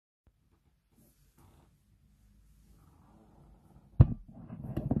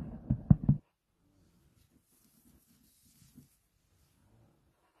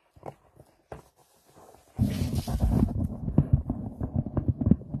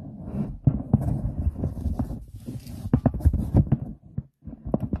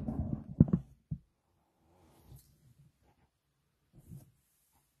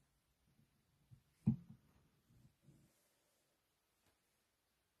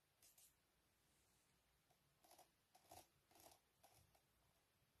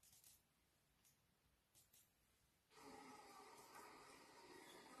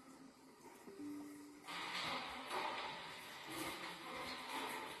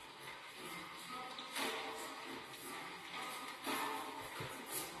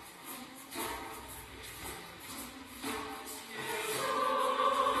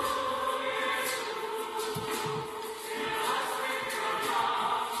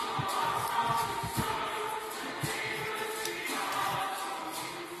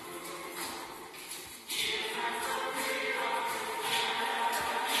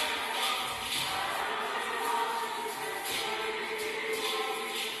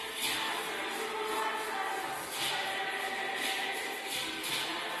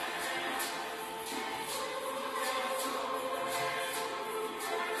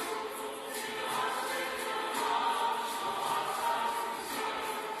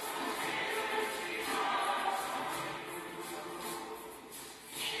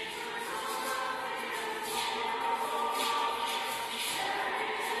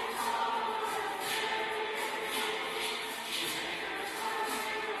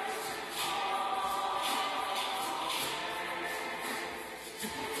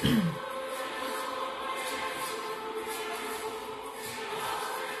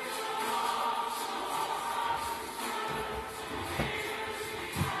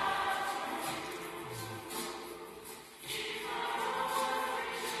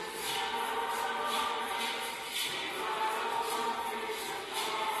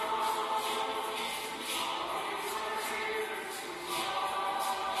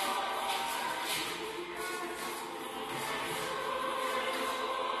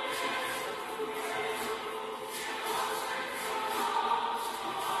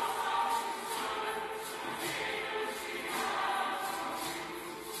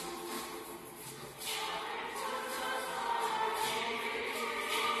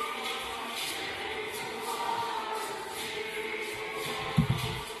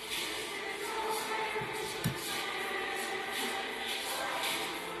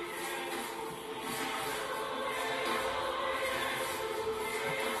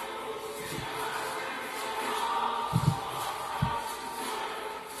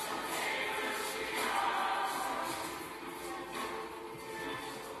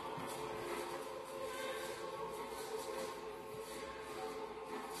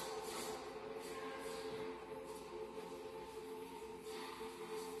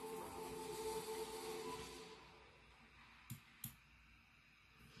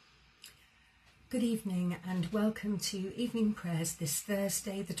Good evening and welcome to evening prayers this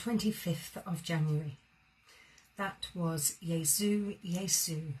Thursday, the 25th of January. That was Jesu,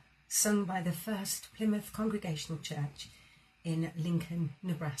 Jesu, sung by the First Plymouth Congregational Church in Lincoln,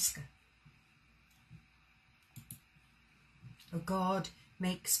 Nebraska. O God,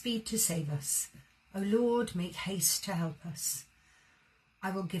 make speed to save us. O Lord, make haste to help us.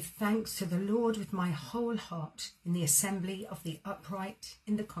 I will give thanks to the Lord with my whole heart in the assembly of the upright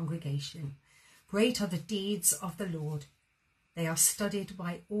in the congregation. Great are the deeds of the Lord. They are studied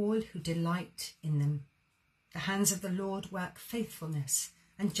by all who delight in them. The hands of the Lord work faithfulness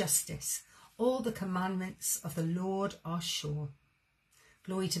and justice. All the commandments of the Lord are sure.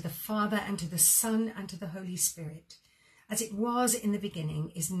 Glory to the Father, and to the Son, and to the Holy Spirit, as it was in the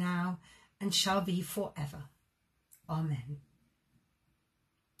beginning, is now, and shall be forever. Amen.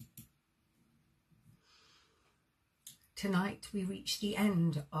 Tonight we reach the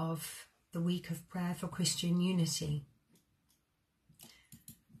end of the week of prayer for Christian unity.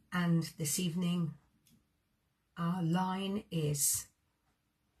 And this evening, our line is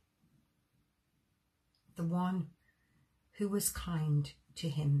the one who was kind to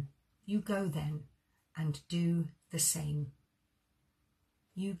him. You go then and do the same.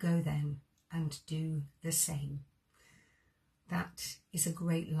 You go then and do the same. That is a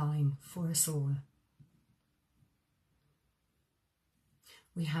great line for us all.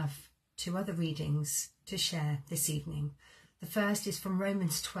 We have two other readings to share this evening. The first is from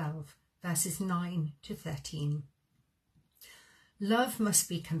Romans 12, verses 9 to 13. Love must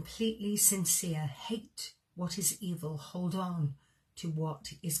be completely sincere. Hate what is evil. Hold on to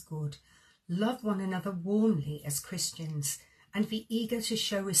what is good. Love one another warmly as Christians, and be eager to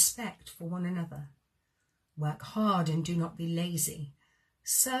show respect for one another. Work hard and do not be lazy.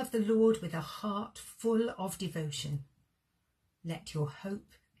 Serve the Lord with a heart full of devotion. Let your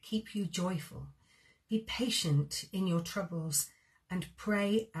hope keep you joyful. Be patient in your troubles and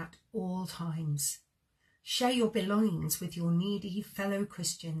pray at all times. Share your belongings with your needy fellow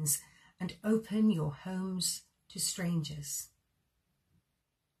Christians and open your homes to strangers.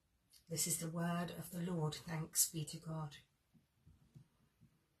 This is the word of the Lord. Thanks be to God.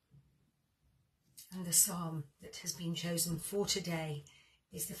 And the psalm that has been chosen for today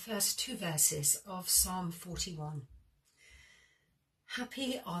is the first two verses of Psalm 41.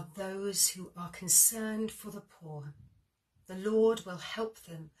 Happy are those who are concerned for the poor. The Lord will help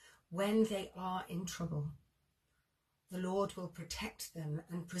them when they are in trouble. The Lord will protect them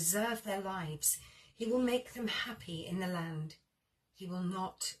and preserve their lives. He will make them happy in the land. He will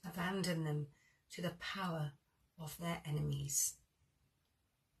not abandon them to the power of their enemies.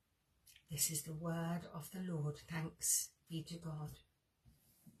 This is the word of the Lord. Thanks be to God.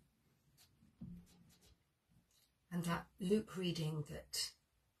 And that Luke reading that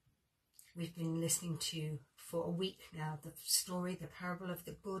we've been listening to for a week now, the story, the parable of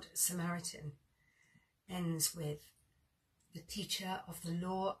the Good Samaritan, ends with the teacher of the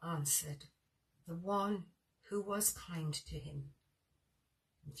law answered, the one who was kind to him.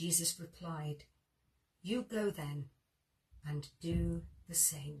 Jesus replied, you go then and do the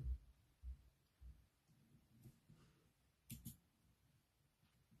same.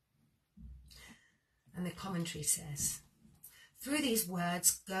 And the commentary says, through these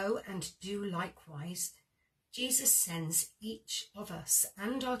words, go and do likewise, Jesus sends each of us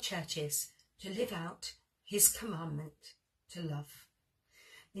and our churches to live out his commandment to love.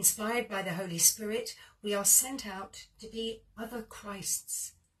 Inspired by the Holy Spirit, we are sent out to be other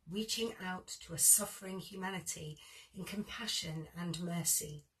Christs, reaching out to a suffering humanity in compassion and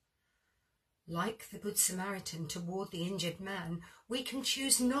mercy. Like the Good Samaritan toward the injured man, we can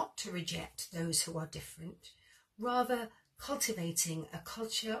choose not to reject those who are different, rather cultivating a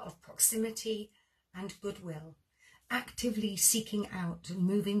culture of proximity and goodwill, actively seeking out and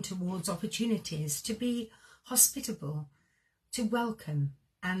moving towards opportunities to be hospitable, to welcome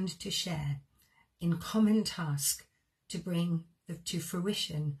and to share, in common task to bring to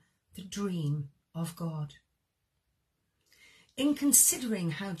fruition the dream of God. In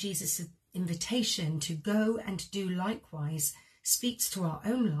considering how Jesus' invitation to go and do likewise speaks to our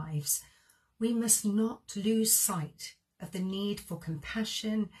own lives, we must not lose sight of the need for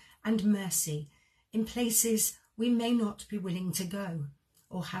compassion and mercy in places we may not be willing to go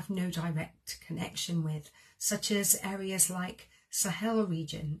or have no direct connection with, such as areas like Sahel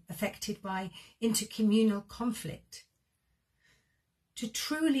region affected by intercommunal conflict. To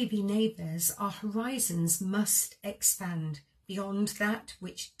truly be neighbours, our horizons must expand beyond that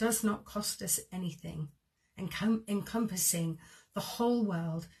which does not cost us anything, encompassing the whole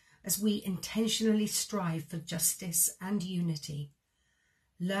world as we intentionally strive for justice and unity,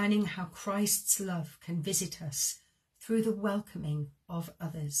 learning how Christ's love can visit us through the welcoming of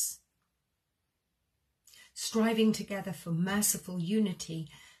others. Striving together for merciful unity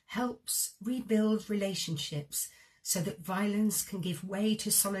helps rebuild relationships so that violence can give way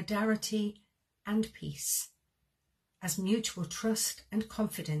to solidarity and peace. As mutual trust and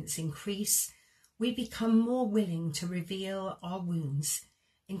confidence increase, we become more willing to reveal our wounds,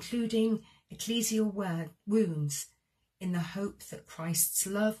 including ecclesial wounds, in the hope that Christ's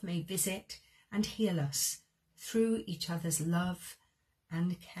love may visit and heal us through each other's love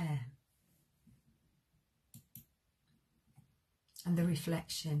and care. And the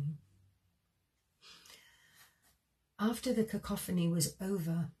reflection. After the cacophony was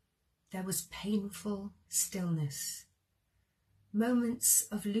over, there was painful stillness, moments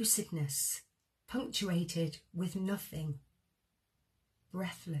of lucidness punctuated with nothing.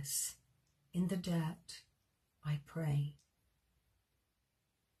 Breathless in the dirt, I pray.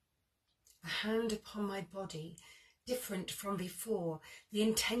 A hand upon my body, different from before, the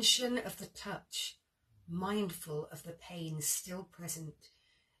intention of the touch, mindful of the pain still present,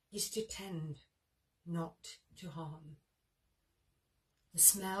 is to tend, not to harm. The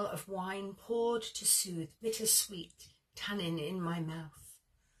smell of wine poured to soothe bittersweet tannin in my mouth.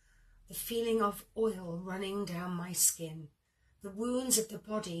 The feeling of oil running down my skin. The wounds of the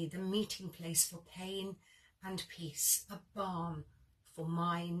body, the meeting place for pain and peace, a balm for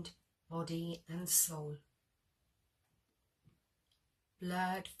mind, body and soul.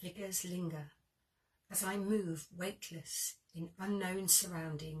 Blurred figures linger as I move weightless in unknown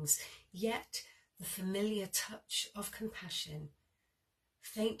surroundings, yet the familiar touch of compassion.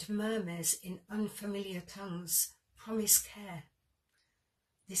 Faint murmurs in unfamiliar tongues promise care.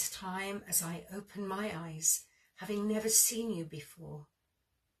 This time, as I open my eyes, having never seen you before,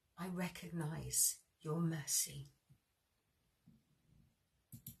 I recognize your mercy.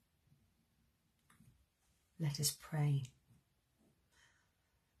 Let us pray.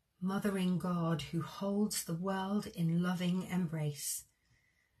 Mothering God, who holds the world in loving embrace,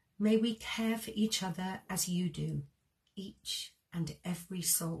 may we care for each other as you do, each and every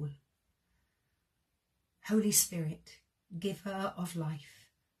soul. Holy Spirit, giver of life,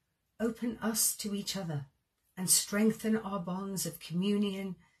 open us to each other and strengthen our bonds of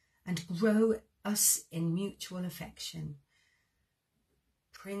communion and grow us in mutual affection.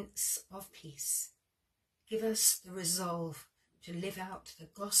 Prince of Peace, give us the resolve to live out the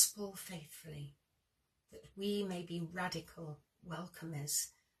gospel faithfully, that we may be radical welcomers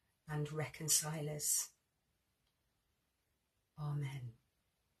and reconcilers. Amen.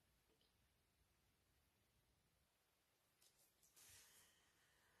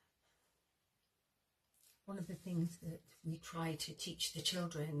 One of the things that we try to teach the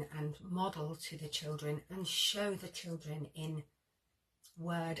children and model to the children and show the children in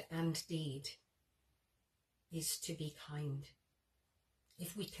word and deed is to be kind.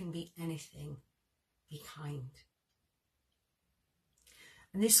 If we can be anything, be kind.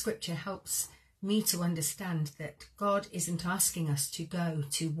 And this scripture helps me to understand that God isn't asking us to go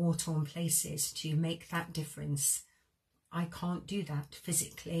to war-torn places to make that difference. I can't do that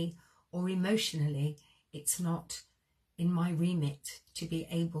physically or emotionally. It's not in my remit to be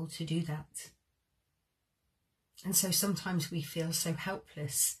able to do that. And so sometimes we feel so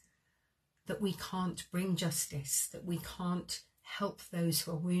helpless. that we can't bring justice, that we can't help those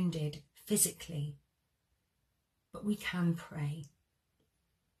who are wounded physically, but we can pray.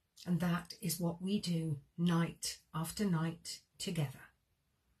 And that is what we do night after night together.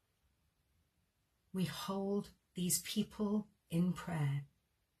 We hold these people in prayer.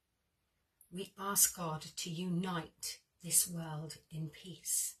 We ask God to unite this world in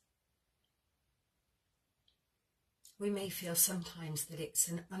peace. We may feel sometimes that it's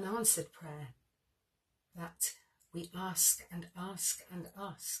an unanswered prayer, that we ask and ask and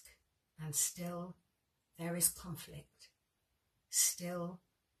ask, and still there is conflict, still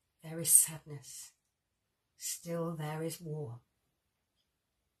there is sadness, still there is war.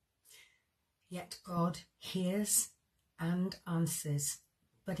 Yet God hears and answers,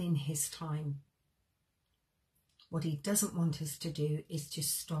 but in his time. What he doesn't want us to do is to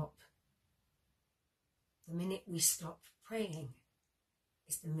stop. The minute we stop praying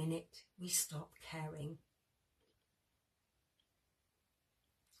is the minute we stop caring.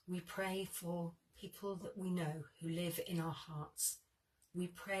 We pray for people that we know who live in our hearts. We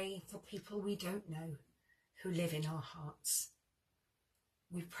pray for people we don't know who live in our hearts.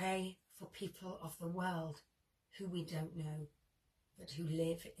 We pray for people of the world who we don't know, but who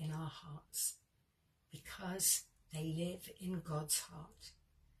live in our hearts, because they live in God's heart,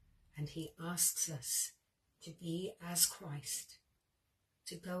 and he asks us to be as Christ,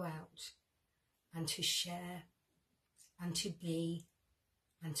 to go out and to share and to be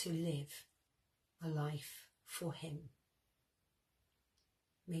and to live a life for him.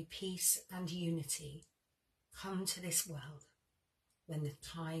 May peace and unity come to this world when the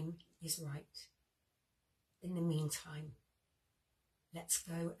time is right. In the meantime, let's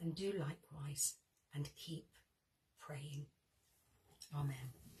go and do likewise and keep praying. Amen.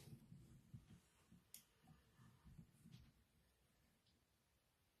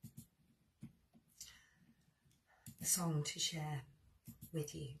 The song to share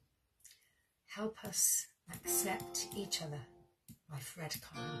with you. Help Us Accept Each Other by Fred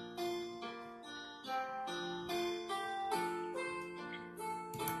Kine.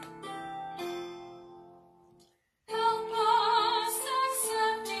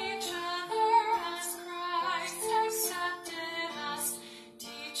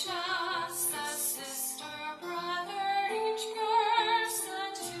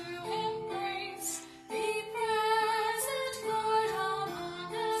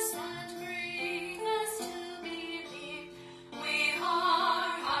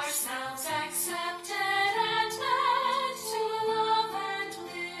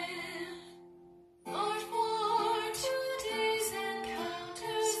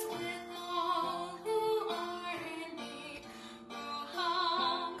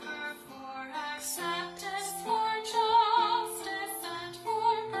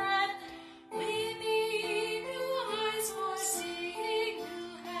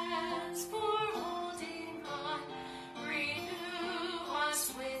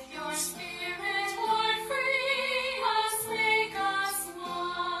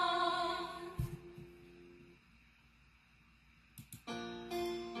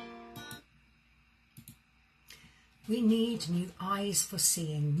 We need new eyes for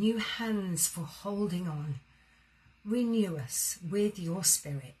seeing, new hands for holding on. Renew us with your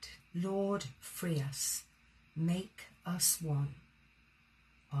Spirit. Lord, free us. Make us one.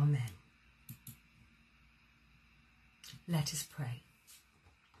 Amen. Let us pray.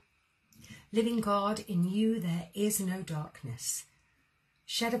 Living God, in you there is no darkness.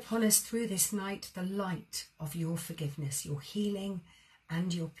 Shed upon us through this night the light of your forgiveness, your healing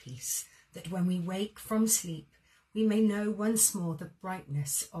and your peace, that when we wake from sleep, we may know once more the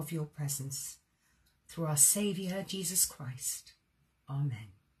brightness of your presence. Through our Saviour, Jesus Christ.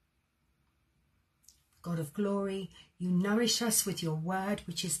 Amen. God of glory, you nourish us with your word,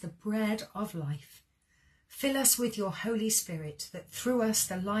 which is the bread of life. Fill us with your Holy Spirit, that through us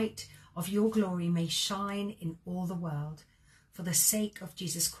the light of your glory may shine in all the world, for the sake of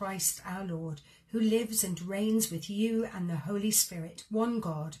Jesus Christ our Lord, who lives and reigns with you and the Holy Spirit, one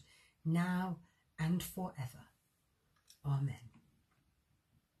God, now and forever. Amen.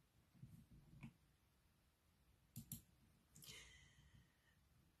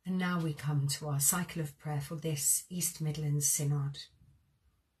 And now we come to our cycle of prayer for this East Midlands Synod.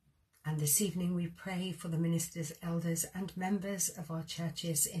 And this evening we pray for the ministers, elders and members of our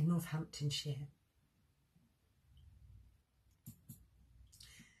churches in Northamptonshire.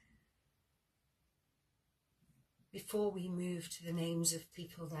 Before we move to the names of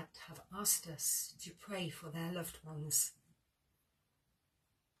people that have asked us to pray for their loved ones,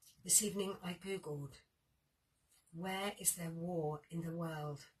 this evening I googled, where is there war in the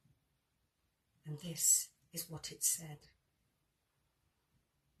world? and this is what it said.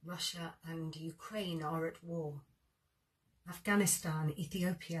 Russia and Ukraine are at war. Afghanistan,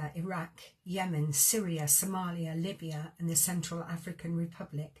 Ethiopia, Iraq, Yemen, Syria, Somalia, Libya and the Central African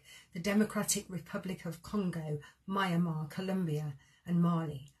Republic, the Democratic Republic of Congo, Myanmar, Colombia and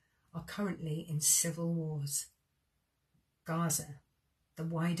Mali are currently in civil wars. Gaza, the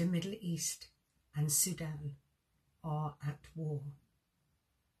wider Middle East and Sudan are at war.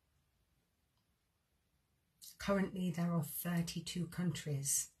 Currently there are 32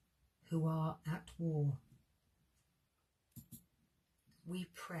 countries who are at war. We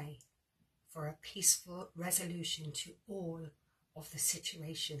pray for a peaceful resolution to all of the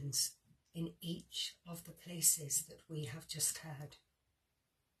situations in each of the places that we have just heard.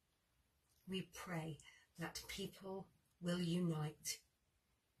 We pray that people will unite,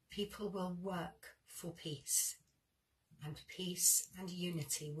 people will work for peace, and peace and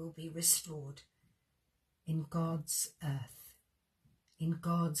unity will be restored in God's earth, in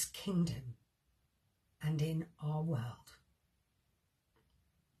God's kingdom, and in our world.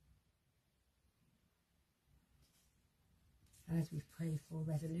 As we pray for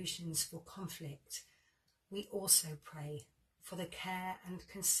resolutions for conflict, we also pray for the care and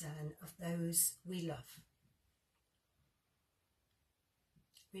concern of those we love.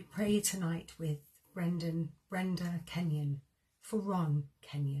 We pray tonight with Brenda Kenyon, for Ron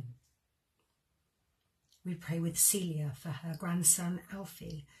Kenyon. We pray with Celia for her grandson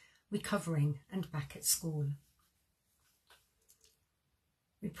Alfie, recovering and back at school.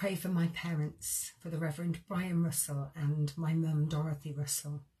 We pray for my parents, for the Reverend Brian Russell and my mum Dorothy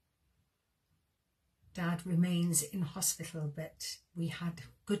Russell. Dad remains in hospital, but we had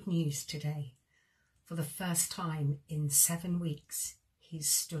good news today. For the first time in 7 weeks, he's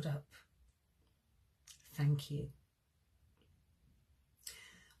stood up. Thank you.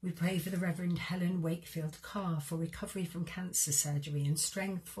 We pray for the Reverend Helen Wakefield Carr for recovery from cancer surgery and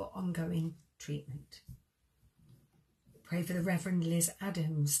strength for ongoing treatment. Pray for the Reverend Liz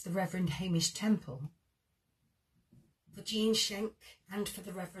Adams, the Reverend Hamish Temple, for Jean Schenk and for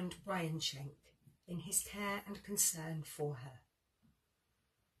the Reverend Brian Schenk in his care and concern for her.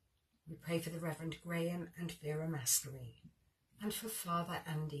 We pray for the Reverend Graham and Vera Maskery and for Father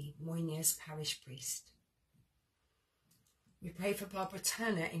Andy, Moyniers Parish Priest. We pray for Barbara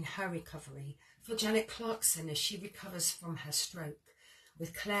Turner in her recovery, for Janet Clarkson as she recovers from her stroke,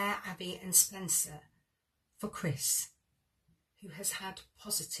 with Claire, Abby and Spencer, for Chris, who has had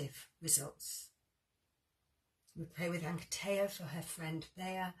positive results. We pray with Ankatea for her friend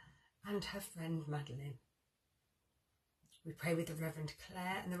Bea and her friend Madeline. We pray with the Reverend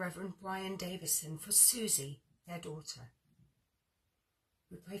Claire and the Reverend Brian Davison for Susie, their daughter.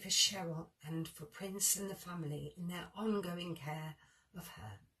 We pray for Cheryl and for Prince and the family in their ongoing care of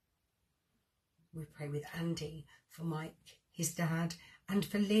her. We pray with Andy for Mike, his dad, and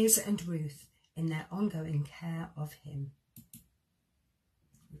for Liz and Ruth in their ongoing care of him.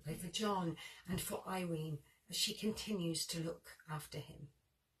 We pray for John and for Irene as she continues to look after him.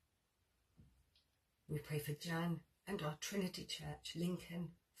 We pray for Jan and our Trinity Church,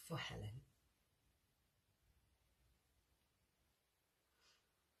 Lincoln, for Helen.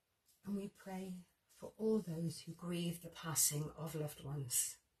 And we pray for all those who grieve the passing of loved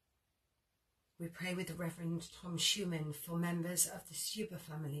ones. We pray with the Reverend Tom Schumann for members of the Stuber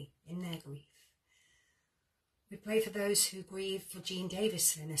family in their grief. We pray for those who grieve for Jean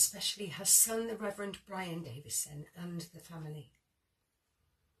Davison, especially her son, the Reverend Brian Davison, and the family.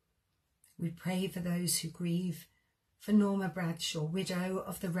 We pray for those who grieve for Norma Bradshaw, widow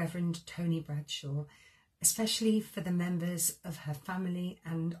of the Reverend Tony Bradshaw, especially for the members of her family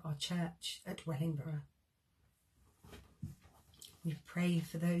and our church at Wellingborough. We pray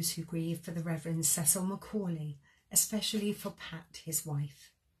for those who grieve for the Reverend Cecil Macaulay, especially for Pat, his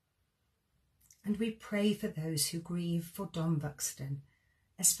wife. And we pray for those who grieve for Don Buxton,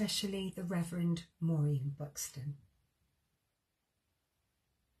 especially the Reverend Maureen Buxton.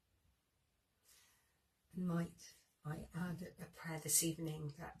 And might I add a prayer this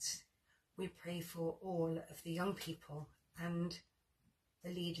evening that we pray for all of the young people and the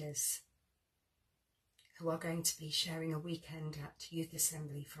leaders who are going to be sharing a weekend at Youth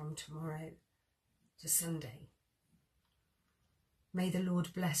Assembly from tomorrow to Sunday. May the Lord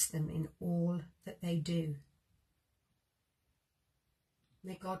bless them in all that they do.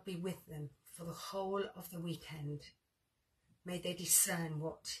 May God be with them for the whole of the weekend. May they discern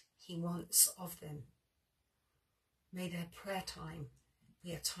what He wants of them. May their prayer time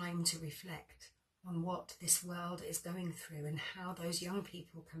be a time to reflect on what this world is going through and how those young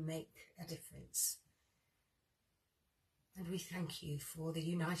people can make a difference. And we thank you for the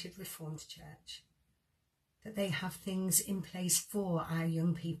United Reformed Church, that they have things in place for our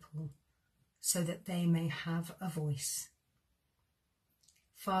young people so that they may have a voice.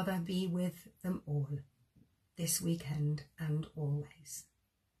 Father, be with them all this weekend and always.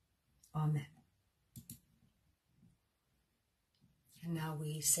 Amen. And now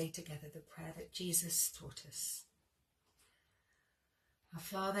we say together the prayer that Jesus taught us. Our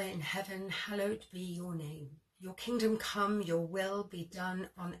Father in heaven, hallowed be your name. Your kingdom come, your will be done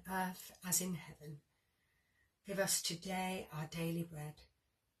on earth as in heaven. Give us today our daily bread.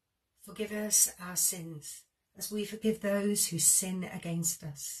 Forgive us our sins, as we forgive those who sin against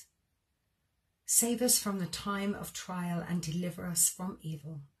us. Save us from the time of trial and deliver us from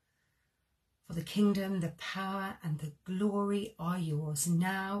evil. For the kingdom, the power and the glory are yours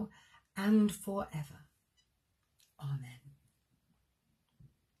now and forever. Amen.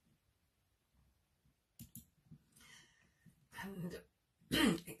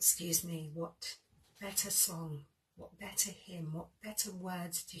 And excuse me, what better song, what better hymn, what better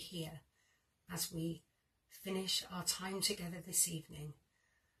words to hear as we finish our time together this evening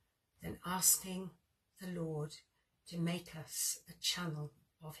than asking the Lord to make us a channel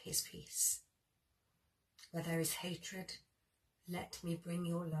of his peace. Where there is hatred, let me bring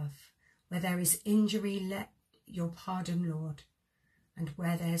your love. Where there is injury, let your pardon, Lord. And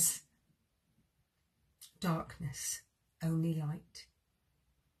where there's darkness, only light.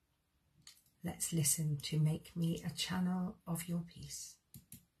 Let's listen to Make Me a Channel of Your Peace.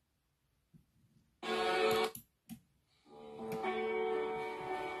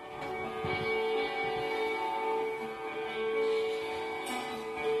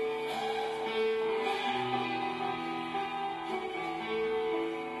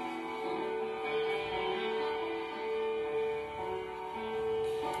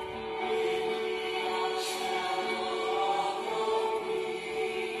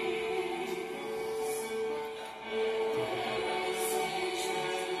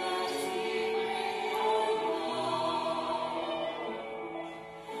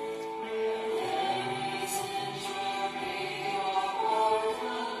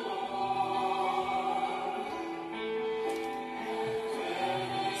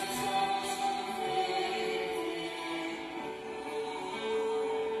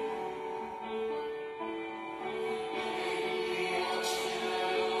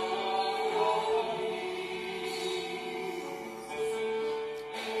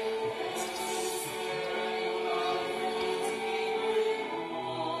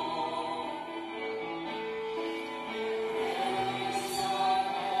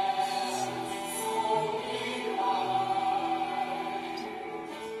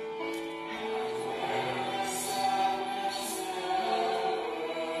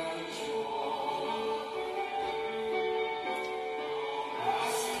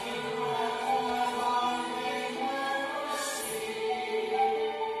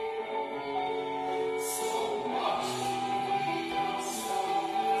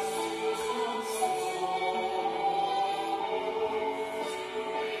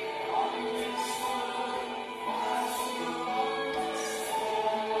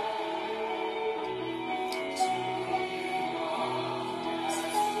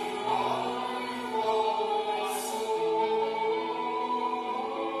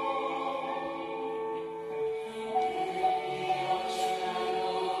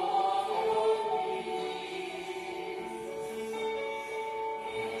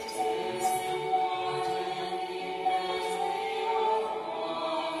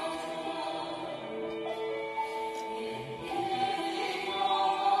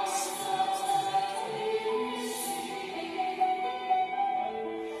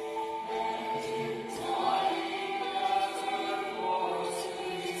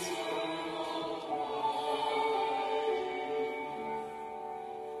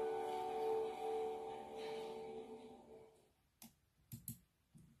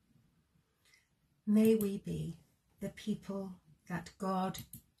 May we be the people that God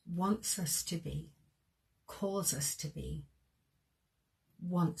wants us to be, calls us to be,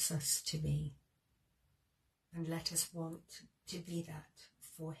 wants us to be. And let us want to be that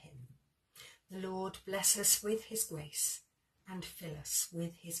for him. The Lord bless us with his grace and fill us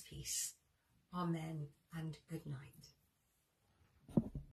with his peace. Amen and good night.